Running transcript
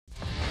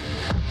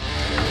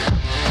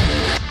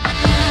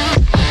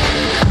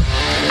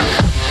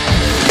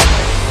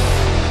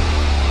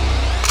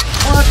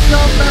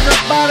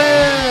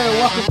everybody!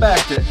 Welcome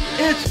back to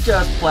It's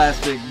Just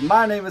Plastic.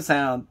 My name is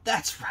Hound.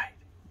 That's right.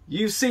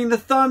 You've seen the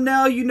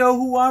thumbnail, you know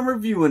who I'm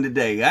reviewing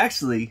today.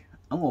 Actually,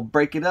 I'm going to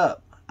break it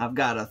up. I've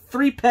got a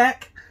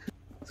 3-pack.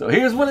 So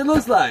here's what it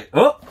looks like.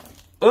 Oh!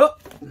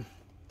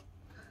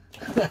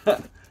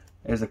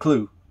 There's a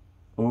clue.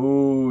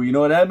 Oh, you know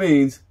what that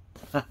means.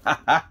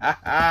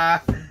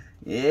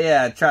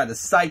 Yeah, I tried to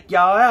psych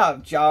y'all out,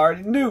 but y'all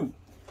already knew.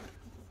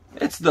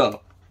 It's the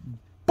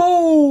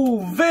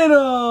Boom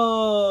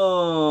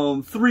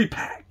Venom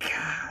 3-pack.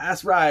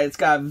 That's right, it's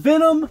got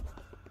Venom,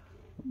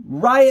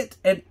 Riot,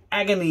 and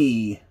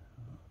Agony.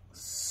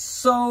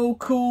 So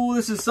cool.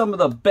 This is some of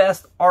the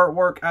best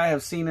artwork I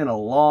have seen in a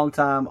long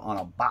time on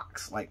a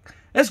box. Like,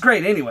 it's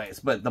great anyways,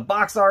 but the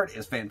box art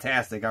is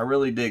fantastic. I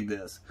really dig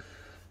this.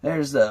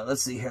 There's the,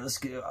 let's see here, let's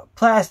get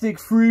plastic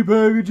free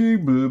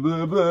packaging, blah,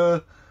 blah, blah.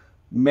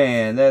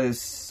 Man, that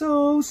is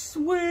so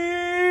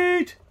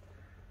sweet.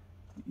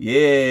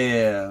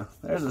 Yeah,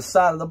 there's the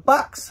side of the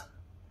box.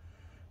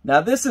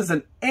 Now, this is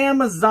an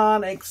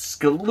Amazon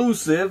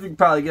exclusive. You can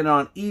probably get it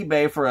on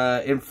eBay for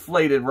an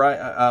inflated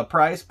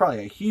price.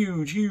 Probably a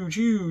huge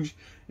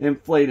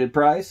inflated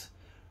price.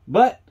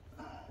 But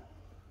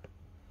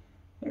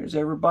there's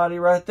everybody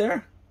right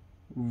there.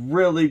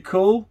 Really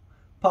cool.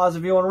 Pause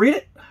if you want to read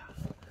it.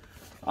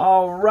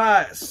 All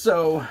right,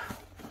 so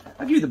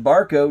I'll give you the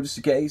barcode just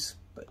in case.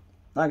 But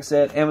like I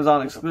said,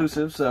 Amazon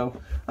exclusive, so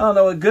I don't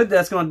know what good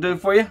that's going to do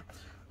for you.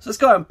 So let's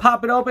go ahead and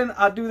pop it open.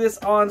 I'll do this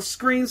on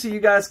screen so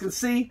you guys can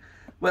see.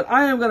 But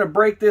I am going to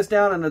break this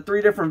down into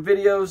 3 different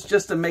videos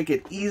just to make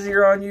it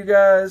easier on you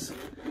guys.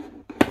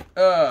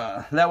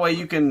 That way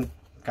you can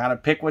kind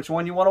of pick which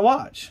one you want to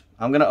watch.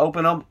 I'm going to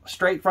open them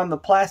straight from the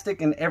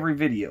plastic in every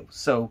video.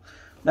 So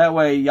that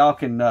way y'all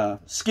can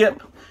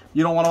skip.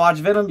 You don't want to watch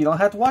Venom, you don't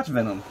have to watch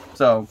Venom.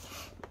 So,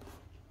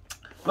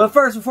 but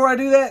first, before I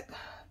do that,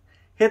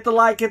 hit the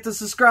like, hit the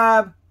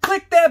subscribe,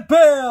 click that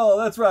bell.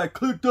 That's right,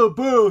 click the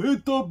bell,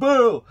 hit the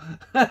bell.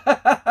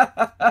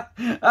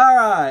 All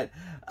right.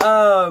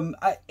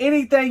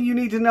 Anything you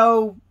need to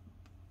know,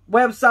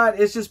 website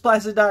is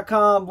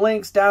justplastic.com.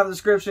 Links down in the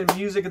description.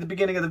 Music at the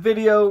beginning of the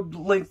video.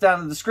 Links down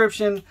in the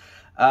description.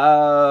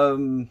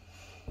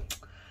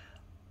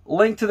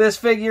 Link to this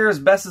figure as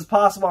best as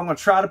possible. I'm going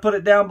to try to put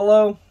it down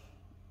below.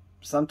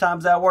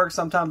 Sometimes that works,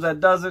 sometimes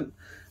that doesn't.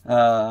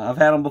 I've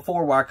had them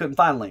before where I couldn't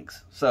find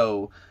links.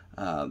 So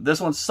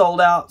this one's sold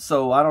out,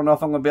 so I don't know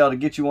if I'm going to be able to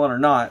get you one or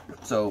not.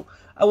 So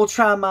I will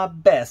try my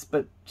best,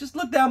 but just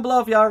look down below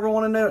if y'all ever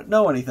want to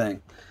know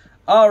anything.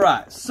 All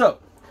right, so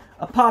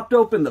I popped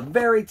open the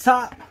very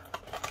top.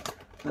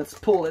 Let's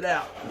pull it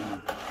out.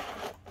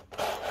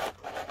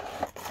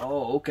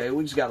 Oh, okay,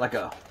 we just got like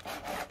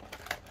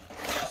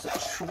just a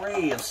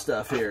tray of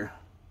stuff here.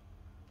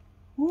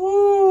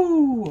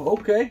 Woo!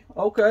 Okay.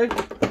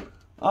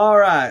 All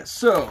right,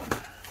 so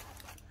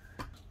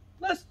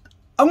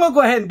I'm gonna go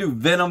ahead and do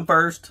Venom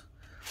first.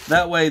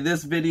 That way,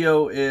 this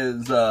video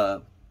is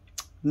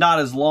not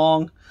as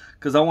long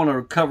because I want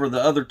to cover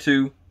the other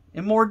 2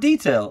 in more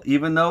detail.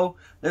 Even though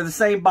they're the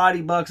same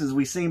body bucks as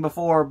we've seen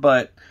before,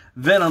 but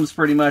Venom's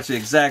pretty much the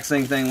exact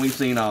same thing we've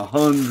seen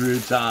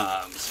 100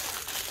 times.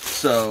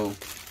 So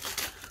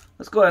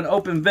let's go ahead and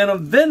open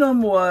Venom.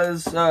 Venom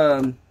was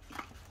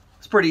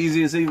pretty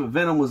easy to see, but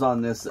Venom was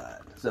on this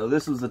side. So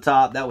this was the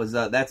top. That was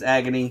that's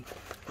Agony.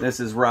 This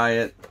is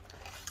Riot.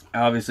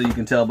 Obviously, you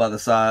can tell by the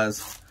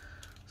size.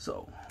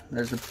 So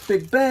there's a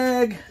big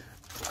bag.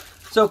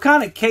 So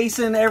kind of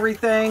casing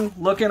everything,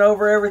 looking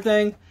over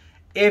everything.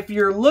 If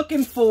you're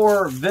looking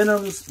for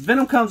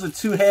Venom comes with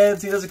 2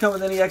 heads. He doesn't come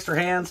with any extra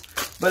hands,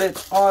 but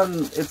it's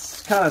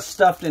kind of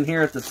stuffed in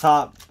here at the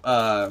top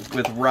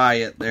with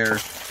Riot there.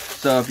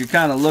 So if you're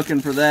kind of looking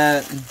for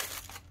that,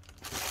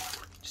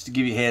 just to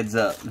give you a heads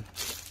up.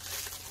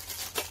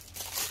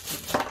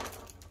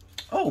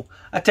 Oh,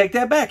 I take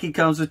that back. He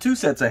comes with 2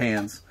 sets of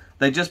hands.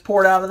 They just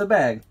poured out of the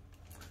bag.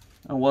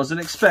 I wasn't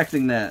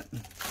expecting that.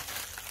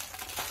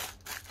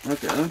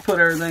 Okay, let me put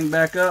everything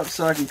back up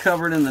so I can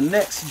cover it in the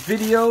next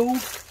video.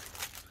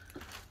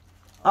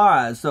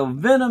 Alright, so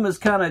Venom is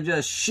kind of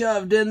just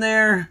shoved in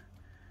there.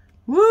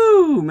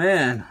 Woo,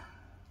 man.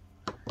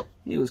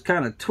 He was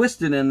kind of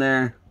twisted in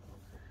there.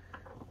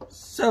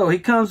 So he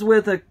comes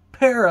with a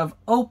pair of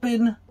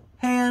open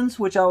hands,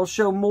 which I will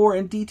show more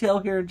in detail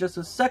here in just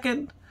a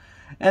second.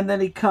 And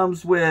then he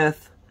comes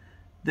with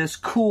this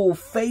cool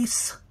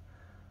face.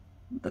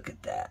 Look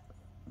at that.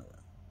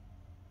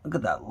 Look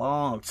at that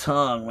long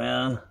tongue,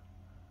 man.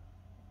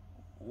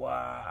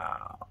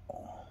 Wow.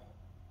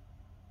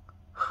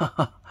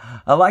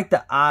 I like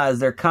the eyes.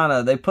 They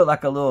put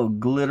like a little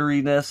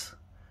glitteriness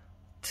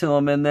to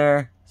them in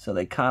there. So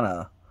they kind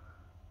of,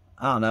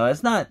 I don't know.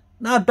 It's not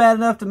bad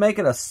enough to make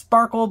it a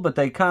sparkle, but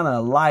they kind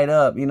of light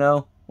up, you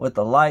know, with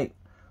the light.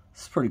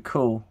 It's pretty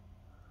cool.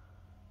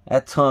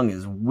 That tongue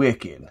is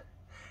wicked.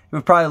 It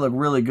would probably look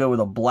really good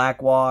with a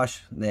black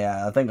wash.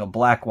 Yeah, I think a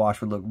black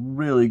wash would look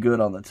really good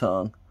on the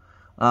tongue.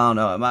 I don't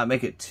know. It might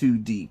make it too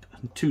deep,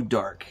 too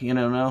dark. You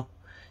know what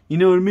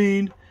I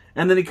mean?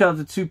 And then he comes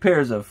with 2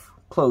 pairs of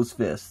closed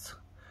fists.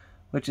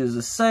 which is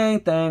the same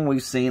thing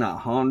we've seen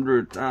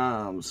 100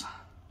 times.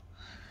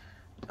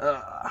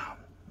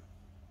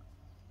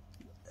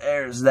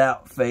 There's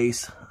that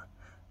face.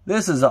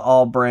 This is an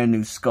all brand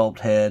new sculpt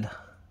head.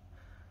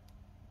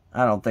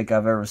 I don't think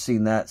I've ever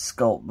seen that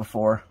sculpt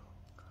before.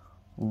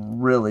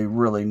 Really,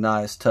 really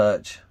nice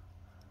touch.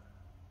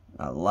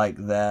 I like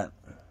that.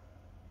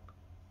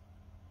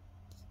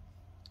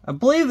 I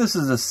believe this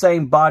is the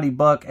same body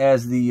buck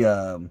as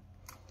the,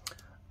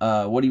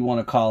 what do you want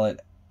to call it?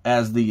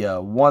 As the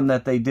one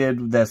that they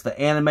did, that's the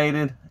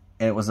animated.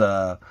 And it was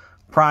a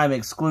Prime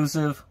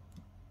exclusive.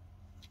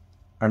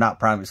 Or not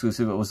Prime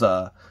exclusive, it was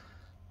a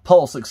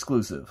Pulse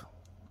exclusive.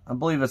 I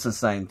believe it's the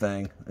same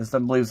thing. I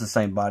believe it's the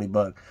same body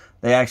buck.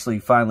 They actually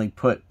finally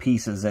put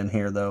pieces in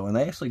here, though. And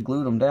they actually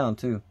glued them down,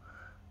 too.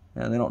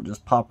 Yeah, they don't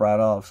just pop right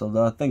off. So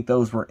I think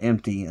those were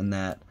empty in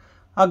that.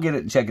 I'll get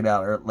it and check it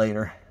out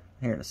later.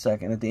 Here in a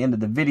second. At the end of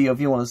the video,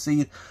 if you want to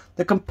see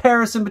the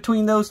comparison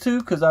between those two.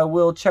 Because I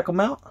will check them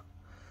out.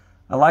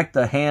 I like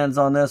the hands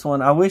on this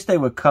one. I wish they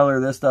would color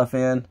this stuff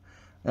in.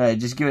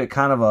 Just give it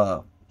kind of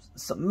a...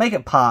 Make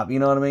it pop, you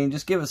know what I mean?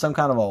 Just give it some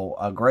kind of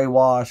a gray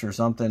wash or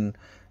something.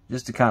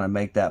 Just to kind of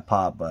make that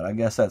pop. But I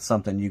guess that's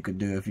something you could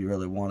do if you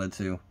really wanted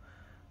to.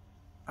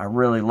 I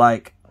really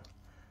like...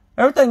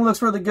 Everything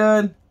looks really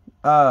good.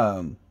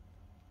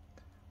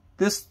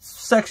 This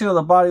section of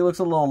the body looks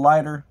a little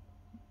lighter.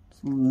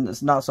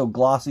 It's not so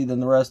glossy than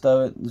the rest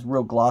of it. It's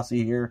real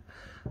glossy here.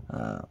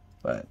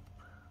 But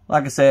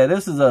like I said,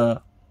 this is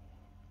a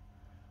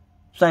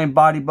same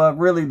body buck.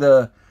 Really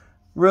the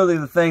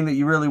thing that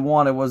you really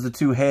wanted was the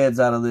two heads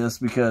out of this,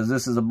 because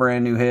this is a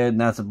brand new head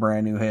and that's a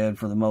brand new head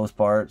for the most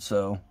part.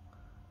 So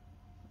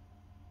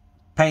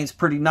paint's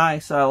pretty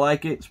nice. I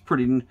like it. It's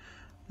pretty.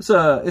 It's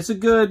a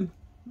good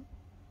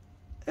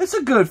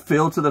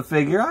feel to the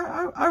figure.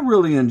 I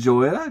really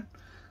enjoy it.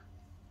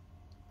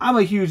 I'm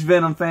a huge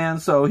Venom fan,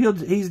 so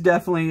he's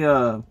definitely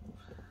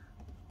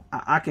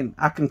I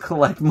can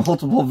collect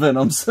multiple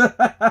Venoms.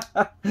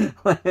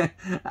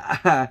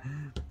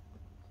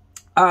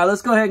 Alright,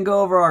 let's go ahead and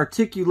go over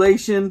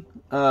articulation.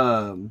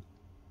 So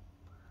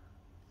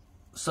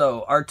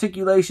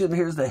articulation,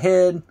 here's the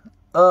head.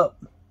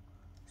 Up,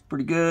 it's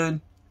pretty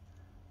good.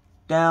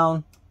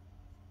 Down,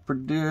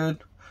 pretty good.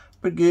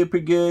 Pretty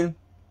good.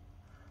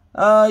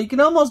 You can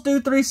almost do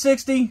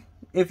 360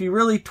 if you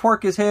really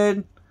twerk his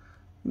head.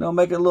 You know,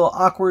 make it a little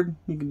awkward.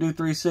 You can do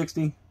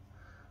 360.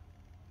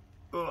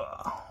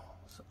 Ugh.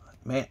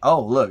 Man,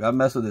 oh look, I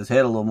messed with his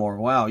head a little more.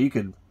 Wow, you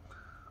could...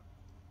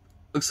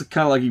 Looks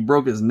kind of like he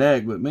broke his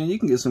neck, but man, you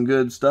can get some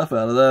good stuff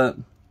out of that.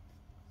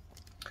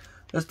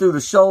 Let's do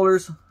the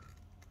shoulders.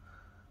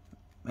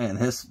 Man,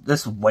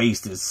 this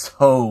waist is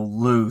so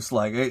loose.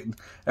 Like,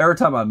 every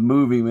time I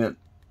move him,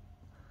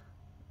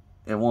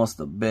 it wants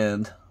to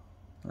bend.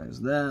 There's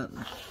that.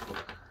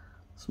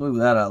 Let's move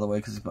that out of the way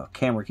because my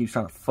camera keeps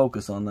trying to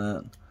focus on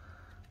that.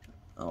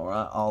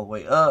 Alright, all the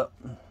way up.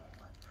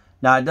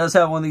 Now, it does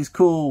have one of these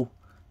cool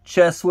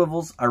chest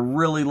swivels. I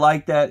really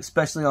like that,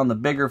 especially on the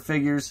bigger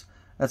figures.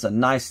 That's a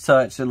nice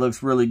touch. It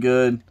looks really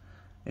good.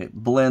 It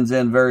blends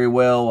in very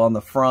well on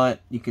the front.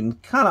 You can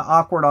kind of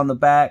awkward on the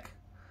back,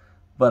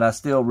 but I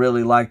still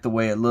really like the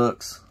way it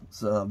looks.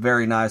 It's a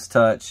very nice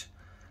touch.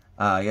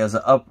 He has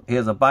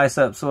a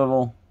bicep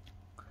swivel.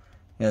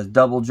 He has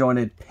double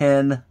jointed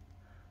pin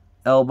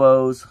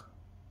elbows,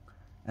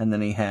 and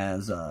then he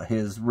has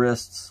his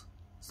wrists.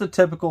 It's the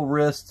typical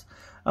wrists.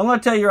 I'm going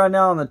to tell you right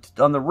now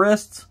on the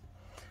wrists.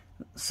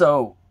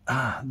 So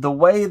the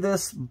way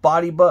this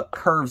body buck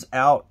curves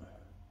out,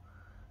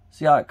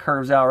 see how it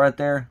curves out right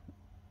there?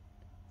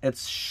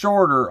 It's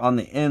shorter on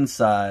the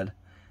inside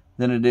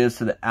than it is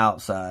to the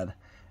outside,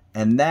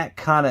 and that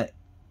kind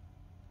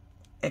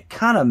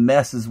of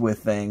messes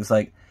with things.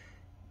 Like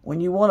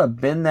when you want to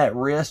bend that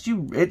wrist,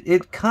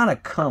 it kind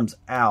of comes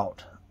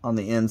out on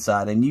the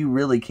inside, and you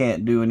really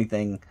can't do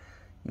anything,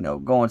 you know,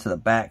 going to the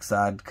back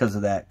side because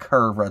of that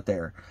curve right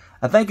there.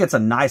 I think it's a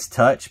nice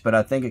touch, but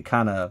I think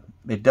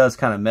it does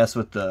kind of mess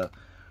with the,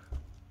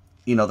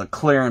 you know, the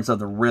clearance of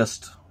the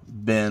wrist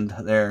bend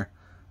there.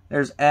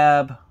 There's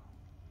ab,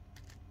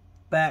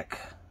 back.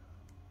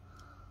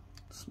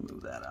 Let's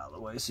move that out of the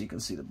way so you can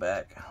see the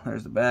back.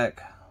 There's the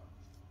back.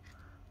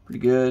 Pretty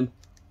good.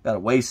 Got a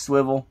waist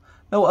swivel.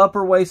 No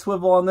upper waist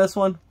swivel on this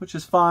one, which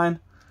is fine.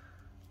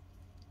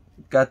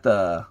 Got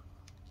the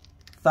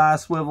thigh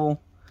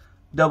swivel,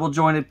 double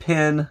jointed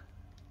pin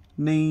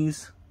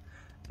knees,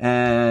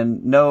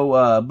 and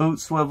no boot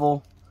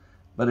swivel,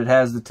 but it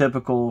has the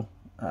typical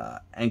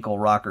ankle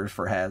rockers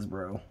for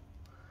Hasbro.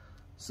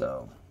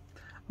 So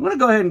I'm going to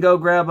go ahead and go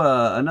grab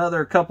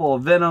another couple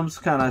of Venoms,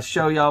 kind of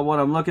show y'all what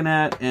I'm looking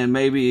at, and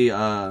maybe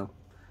a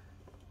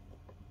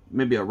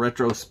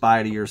retro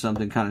Spidey or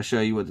something, kind of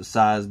show you what the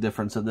size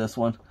difference of this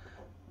one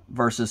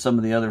versus some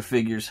of the other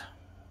figures.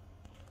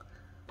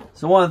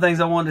 So one of the things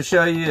I wanted to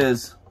show you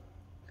is,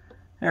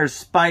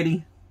 there's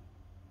Spidey.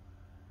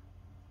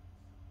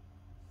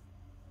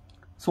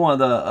 It's one of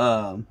the,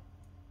 I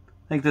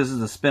think this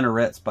is a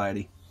Spinneret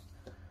Spidey.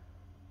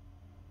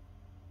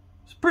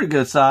 It's pretty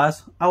good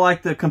size. I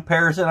like the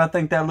comparison. I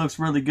think that looks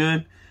really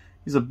good.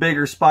 He's a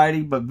bigger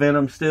Spidey, but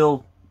Venom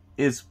still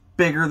is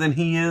bigger than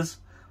he is,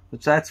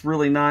 which that's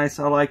really nice.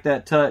 I like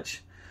that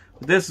touch.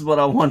 But this is what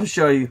I wanted to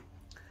show you.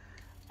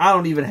 I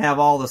don't even have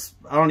all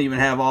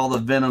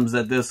the Venoms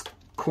that this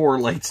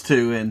correlates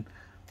to, and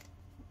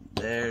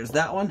there's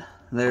that one.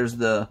 There's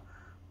the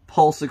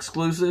Pulse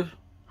exclusive,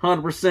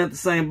 100% the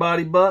same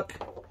body buck.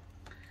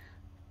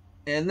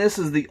 And this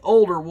is the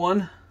older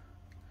one.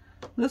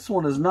 This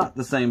one is not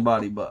the same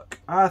body buck.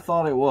 I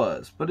thought it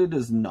was, but it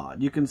is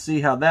not. You can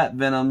see how that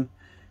Venom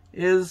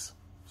is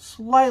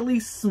slightly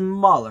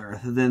smaller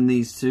than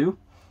these two.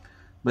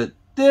 But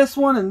this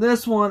one and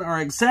this one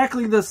are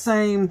exactly the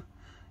same.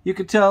 You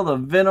can tell the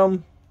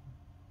Venom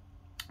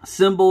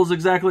symbol is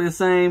exactly the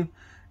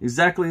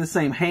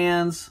same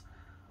hands.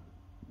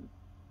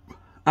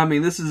 I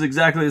mean, this is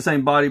exactly the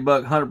same body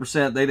buck,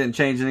 100%. They didn't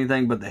change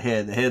anything but the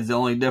head. The head's the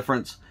only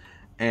difference.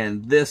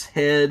 And this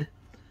head,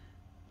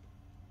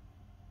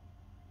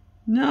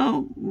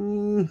 no,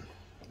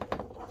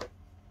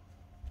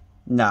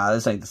 nah,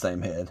 this ain't the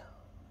same head.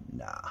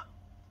 Nah.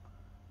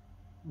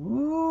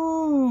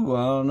 Ooh,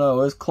 I don't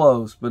know. It's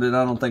close, but I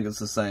don't think it's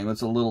the same.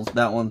 It's a little,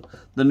 that one,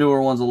 the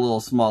newer one's a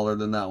little smaller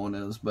than that one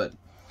is. But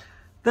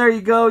there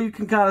you go. You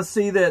can kind of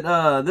see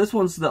that this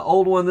one's the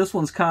old one. This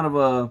one's kind of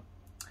a,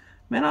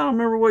 man, I don't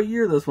remember what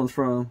year this one's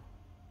from.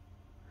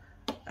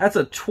 That's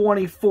a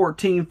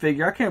 2014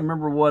 figure. I can't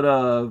remember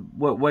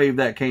what wave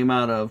that came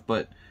out of,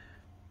 but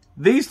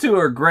these two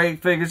are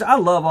great figures. I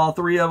love all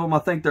three of them. I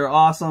think they're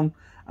awesome.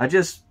 I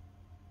do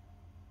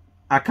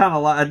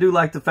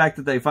like the fact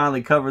that they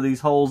finally cover these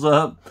holes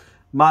up.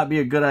 Might be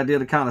a good idea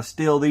to kind of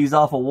steal these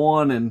off of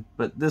one,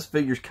 but this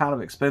figure's kind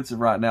of expensive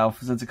right now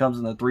since it comes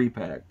in a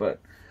 3-pack,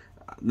 but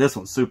this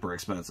one's super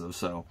expensive,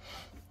 so.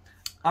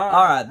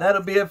 Alright,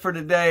 that'll be it for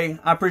today.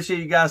 I appreciate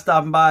you guys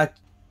stopping by.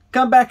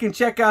 Come back and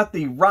check out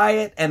the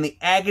Riot and the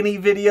Agony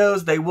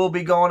videos. They will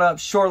be going up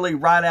shortly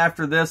right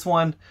after this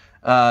one.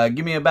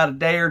 Give me about a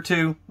day or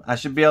two. I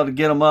should be able to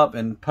get them up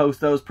and post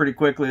those pretty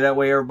quickly. That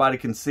way everybody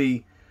can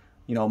see,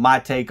 you know, my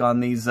take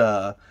on these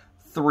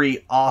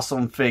 3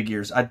 awesome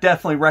figures. I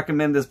definitely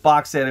recommend this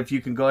box set if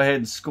you can go ahead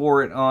and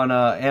score it on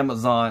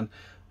Amazon.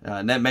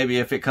 And then maybe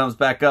if it comes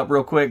back up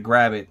real quick,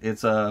 grab it.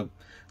 It's a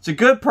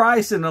good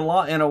price in a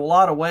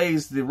lot of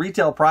ways. The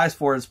retail price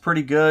for it is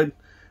pretty good.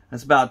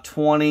 It's about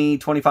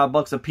 20-25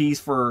 bucks a piece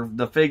for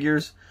the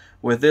figures.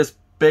 With this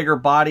bigger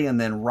body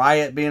and then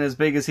Riot being as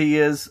big as he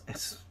is,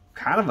 it's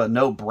kind of a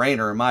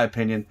no-brainer in my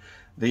opinion.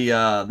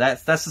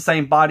 That's the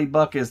same body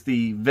buck as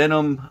the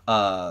Venom,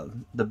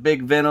 the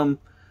big Venom,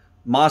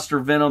 Monster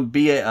Venom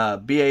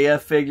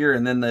BAF figure,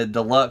 and then the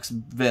deluxe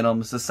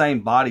Venom. It's the same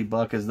body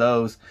buck as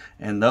those,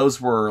 and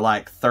those were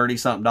like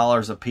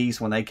 $30-something a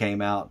piece when they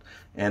came out.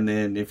 And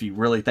then if you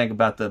really think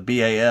about the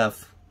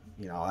BAF,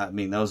 you know, I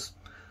mean, those,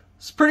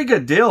 it's a pretty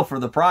good deal for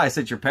the price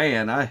that you're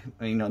paying.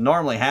 You know,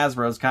 normally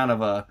Hasbro's kind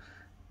of a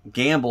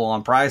gamble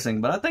on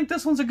pricing, but I think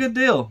this one's a good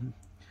deal.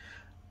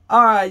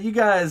 Alright, you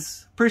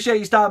guys, appreciate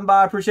you stopping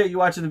by. Appreciate you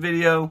watching the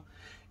video.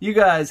 You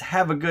guys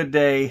have a good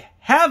day.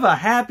 Have a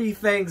happy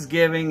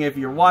Thanksgiving if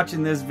you're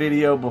watching this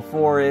video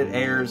before it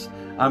airs.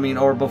 I mean,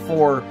 or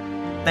before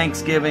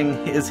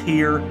Thanksgiving is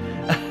here.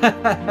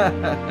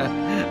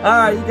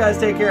 Alright, you guys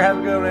take care. Have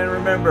a good one. And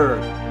remember,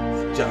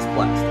 it's just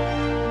plastic.